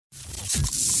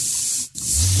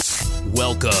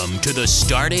Welcome to the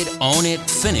Start It, Own It,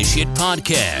 Finish It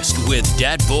podcast with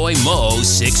Dat Boy Mo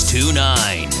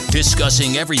 629.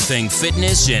 Discussing everything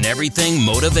fitness and everything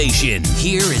motivation.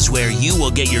 Here is where you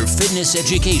will get your fitness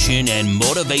education and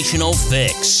motivational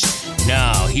fix.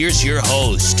 Now, here's your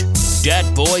host, Dat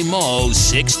Boy Mo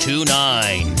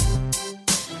 629.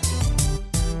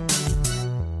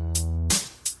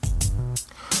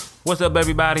 What's up,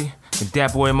 everybody? It's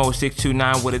Dat Boy Mo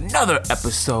 629 with another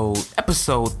episode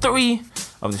 3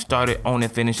 of the Start It, Own It,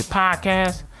 Finish It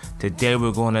podcast. Today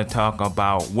we're going to talk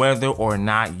about whether or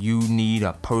not you need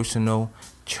a personal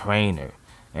trainer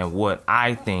and what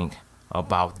I think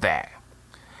about that.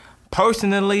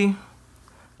 Personally,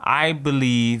 I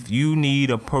believe you need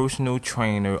a personal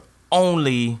trainer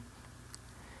only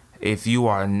if you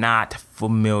are not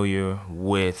familiar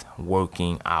with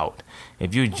working out.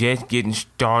 If you're just getting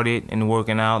started in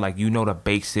working out, like you know the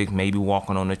basics, maybe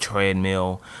walking on the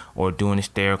treadmill or doing the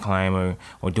stair climber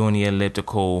or doing the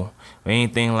elliptical or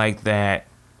anything like that,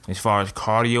 as far as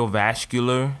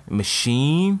cardiovascular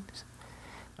machines,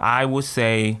 I would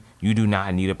say you do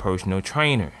not need a personal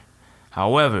trainer.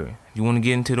 However, if you want to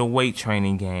get into the weight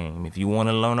training game, if you want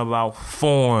to learn about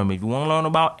form, if you want to learn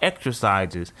about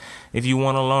exercises, if you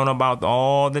want to learn about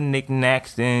all the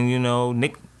knickknacks and,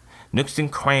 nooks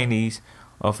and crannies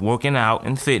of working out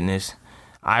and fitness,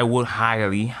 I would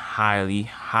highly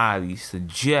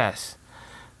suggest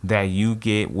that you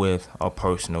get with a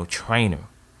personal trainer.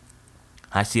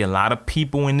 I see a lot of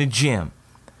people in the gym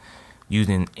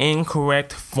using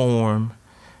incorrect form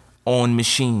on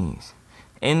machines.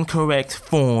 Incorrect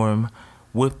form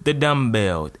with the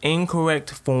dumbbells,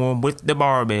 incorrect form with the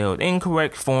barbell,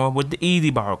 incorrect form with the easy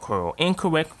bar curl,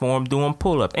 incorrect form doing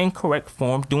pull-ups, incorrect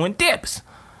form doing dips.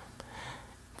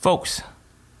 Folks,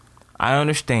 I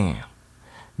understand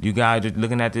you guys are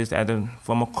looking at this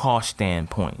from a cost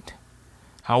standpoint.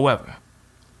 However,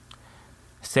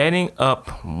 setting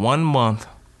up 1 month,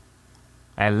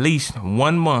 at least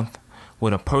 1 month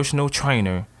with a personal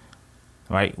trainer,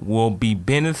 right, will be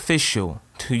beneficial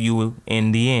to you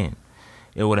in the end.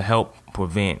 It will help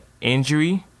prevent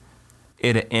injury.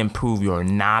 It'll improve your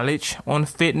knowledge on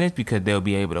fitness because they'll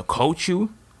be able to coach you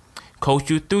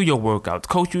through your workouts,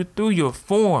 coach you through your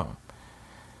form,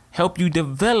 help you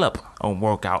develop a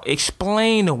workout,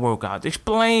 explain the workouts,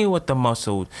 explain what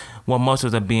muscles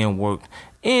are being worked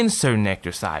in certain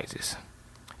exercises,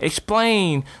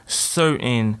 explain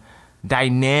certain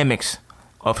dynamics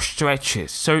of stretches,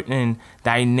 certain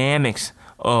dynamics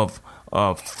of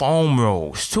foam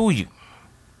rolls to you.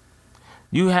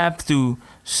 You have to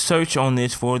search on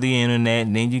this for the internet,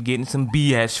 and then you're getting some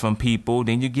BS from people,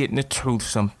 then you're getting the truth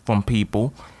from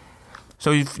people.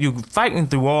 So you're fighting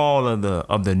through all of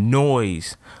the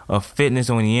noise of fitness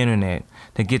on the internet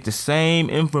to get the same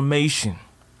information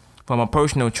from a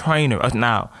personal trainer,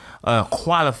 a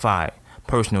qualified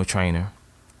personal trainer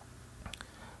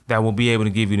that will be able to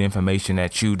give you the information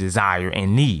that you desire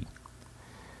and need.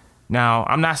 Now,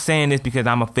 I'm not saying this because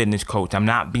I'm a fitness coach. I'm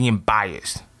not being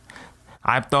biased.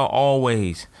 I've thought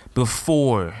always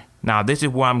before. Now, this is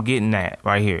where I'm getting at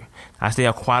right here. I say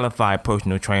a qualified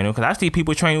personal trainer because I see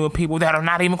people training with people that are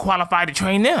not even qualified to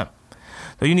train them.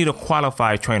 So you need a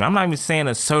qualified trainer. I'm not even saying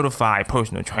a certified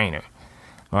personal trainer,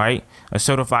 right? A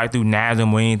certified through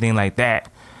NASM or anything like that.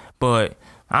 But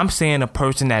I'm saying a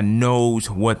person that knows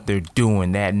what they're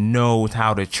doing, that knows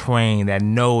how to train, that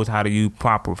knows how to use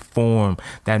proper form,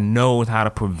 that knows how to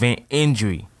prevent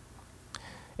injury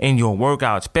in your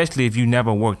workout, especially if you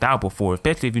never worked out before,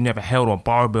 especially if you never held a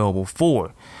barbell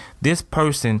before. This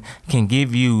person can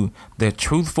give you the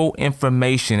truthful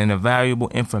information and the valuable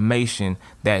information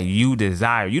that you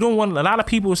desire. You don't want, a lot of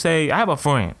people say, I have a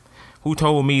friend who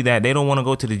told me that they don't want to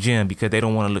go to the gym because they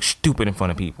don't want to look stupid in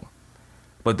front of people.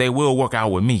 But they will work out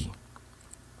with me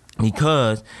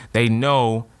because they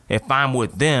know if I'm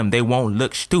with them, they won't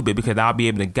look stupid because I'll be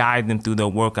able to guide them through their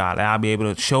workout. I'll be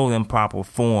able to show them proper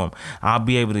form. I'll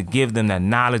be able to give them the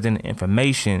knowledge and the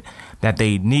information that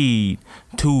they need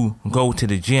to go to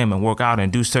the gym and work out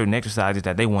and do certain exercises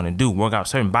that they want to do, work out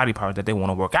certain body parts that they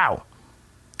want to work out.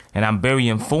 And I'm very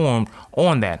informed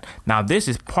on that. Now, this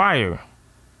is prior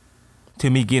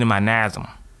to me getting my NASM.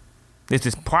 This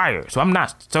is prior. So I'm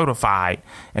not certified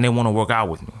and they want to work out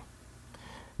with me.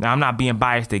 Now, I'm not being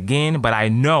biased again, but I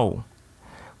know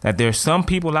that there's some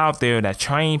people out there that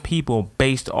train people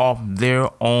based off their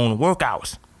own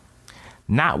workouts,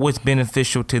 not what's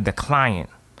beneficial to the client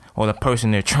or the person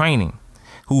they're training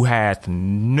who has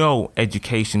no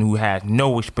education, who has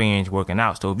no experience working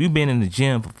out. So if you've been in the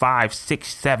gym for 5,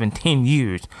 6, 7, 10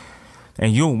 years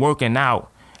and you're working out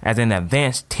as an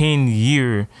advanced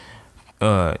 10-year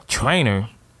trainer,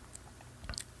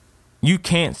 You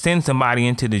can't send somebody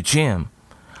into the gym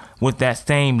with that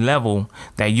same level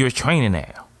that you're training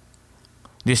at.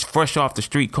 Just fresh off the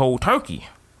street cold turkey.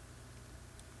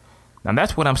 Now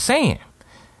that's what I'm saying.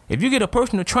 If you get a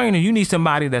personal trainer, you need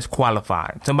somebody that's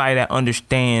qualified, somebody that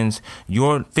understands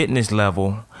your fitness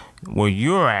level, where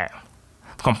you're at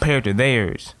compared to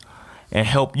theirs, and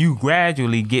help you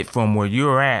gradually get from where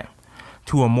you're at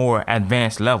to a more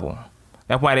advanced level.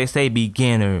 That's why they say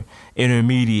beginner,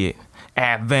 intermediate,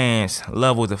 advanced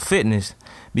levels of fitness,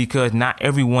 because not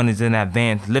everyone is an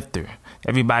advanced lifter.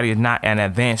 Everybody is not an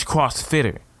advanced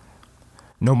CrossFitter.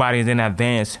 Nobody is an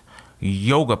advanced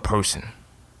yoga person,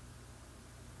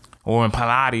 or in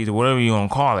Pilates, or whatever you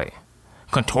want to call it,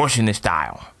 contortionist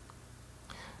style.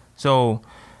 So,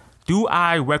 do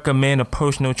I recommend a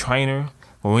personal trainer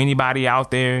or anybody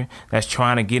out there that's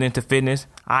trying to get into fitness?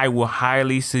 I will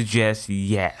highly suggest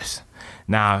yes.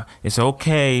 Now, it's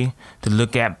okay to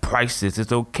look at prices.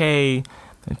 It's okay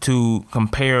to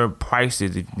compare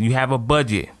prices. If you have a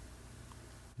budget,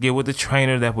 get with a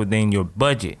trainer that's within your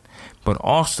budget. But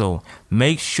also,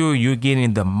 make sure you're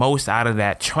getting the most out of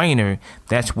that trainer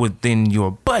that's within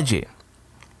your budget.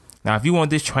 Now, if you want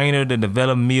this trainer to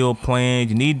develop meal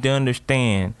plans, you need to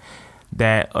understand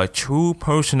that a true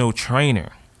personal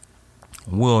trainer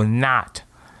will not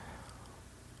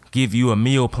give you a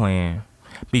meal plan,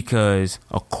 because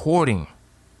according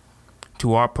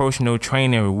to our personal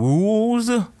trainer rules,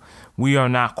 we are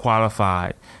not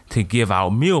qualified to give out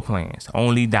meal plans.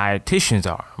 Only dietitians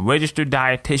are. Registered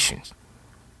dietitians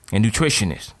and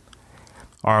nutritionists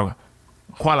are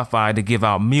qualified to give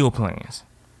out meal plans,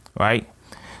 right?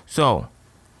 So,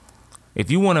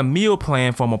 if you want a meal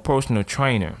plan from a personal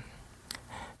trainer,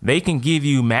 they can give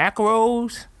you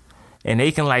macros and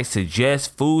they can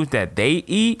suggest foods that they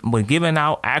eat, but giving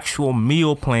out actual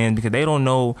meal plans, because they don't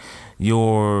know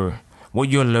what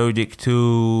you're allergic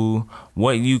to,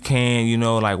 what you can,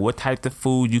 what type of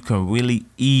food you can really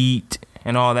eat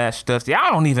and all that stuff. See,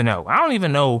 I don't even know. I don't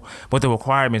even know what the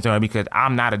requirements are, because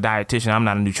I'm not a dietitian. I'm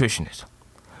not a nutritionist.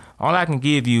 All I can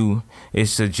give you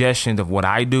is suggestions of what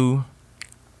I do,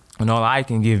 and all I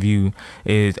can give you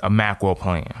is a macro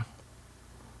plan,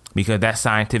 because that's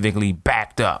scientifically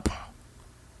backed up.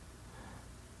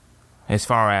 As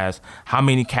far as how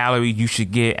many calories you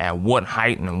should get at what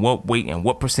height and what weight and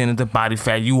what percent of the body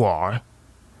fat you are,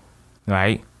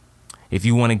 right? If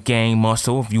you want to gain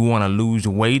muscle, if you want to lose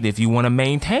weight, if you want to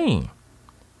maintain.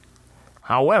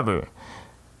 However,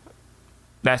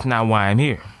 that's not why I'm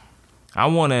here. I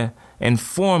want to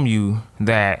inform you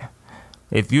that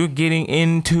if you're getting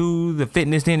into the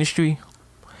fitness industry,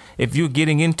 if you're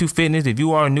getting into fitness, if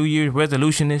you are a New Year's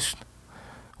resolutionist,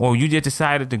 or you just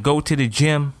decided to go to the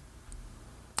gym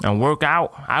and work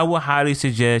out, I would highly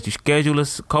suggest you schedule a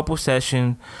couple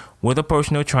sessions with a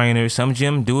personal trainer. Some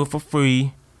gyms do it for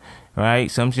free, right?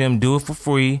 Some gyms do it for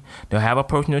free. They'll have a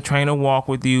personal trainer walk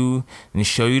with you and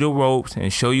show you the ropes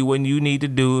and show you what you need to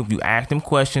do. If you ask them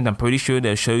questions, I'm pretty sure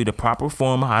they'll show you the proper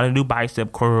form of how to do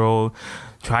bicep curl,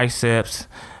 triceps,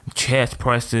 chest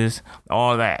presses,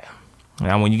 all that.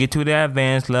 Now, when you get to the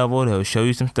advanced level, they'll show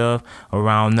you some stuff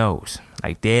around those,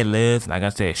 like deadlifts, like I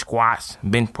said, squats,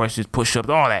 bench presses, push-ups,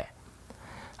 all that.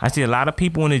 I see a lot of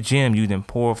people in the gym using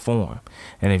poor form.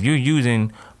 And if you're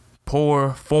using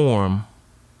poor form,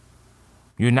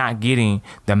 you're not getting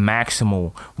the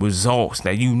maximal results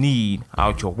that you need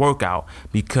out your workout,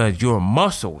 because your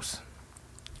muscles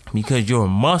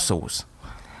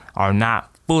are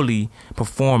not fully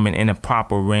performing in a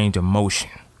proper range of motion.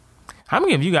 I'm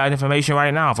gonna give you guys information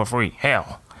right now for free.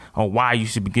 Hell, on why you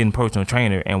should be getting a personal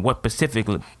trainer and what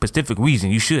specific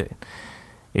reason you should.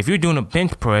 If you're doing a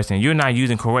bench press and you're not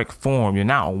using correct form, you're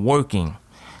not working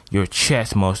your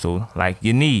chest muscle like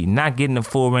you need, not getting the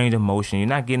full range of motion, you're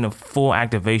not getting the full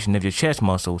activation of your chest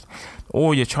muscles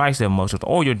or your tricep muscles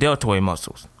or your deltoid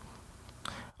muscles.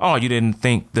 Oh, you didn't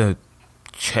think the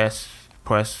chest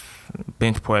press,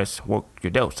 bench press work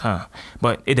your delts, huh?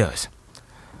 But it does.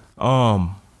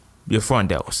 Your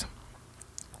front delts.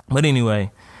 But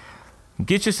anyway,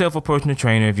 get yourself a personal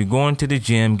trainer. If you're going to the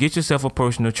gym, get yourself a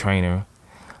personal trainer.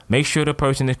 Make sure the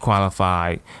person is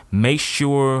qualified. Make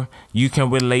sure you can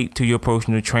relate to your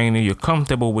personal trainer. You're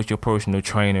comfortable with your personal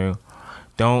trainer.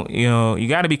 You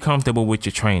got to be comfortable with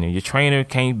your trainer. Your trainer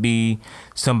can't be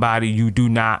somebody you do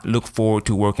not look forward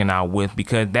to working out with,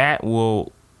 because that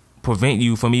will prevent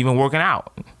you from even working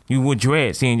out. You will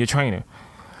dread seeing your trainer.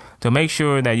 So make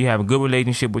sure that you have a good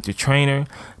relationship with your trainer.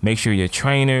 Make sure your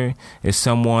trainer is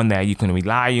someone that you can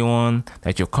rely on,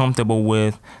 that you're comfortable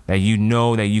with, that you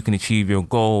know that you can achieve your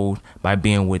goals by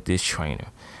being with this trainer.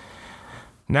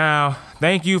 Now,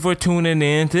 thank you for tuning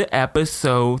in to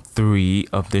episode 3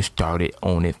 of the Start It,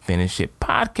 Own It, Finish It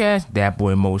podcast. Dat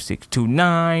Boy Mo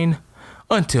 629.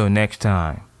 Until next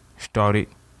time, start it,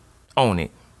 own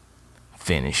it,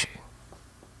 finish it.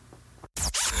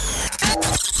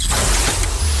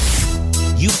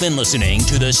 You've been listening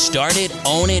to the Start It,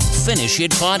 Own It, Finish It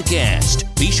podcast.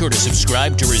 Be sure to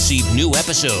subscribe to receive new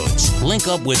episodes. Link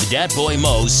up with Dat Boy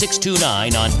Mo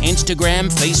 629 on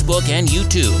Instagram, Facebook, and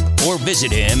YouTube, or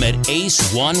visit him at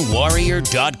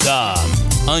ace1warrior.com.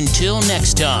 Until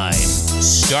next time,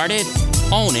 start it,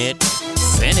 own it,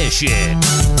 finish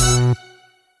it.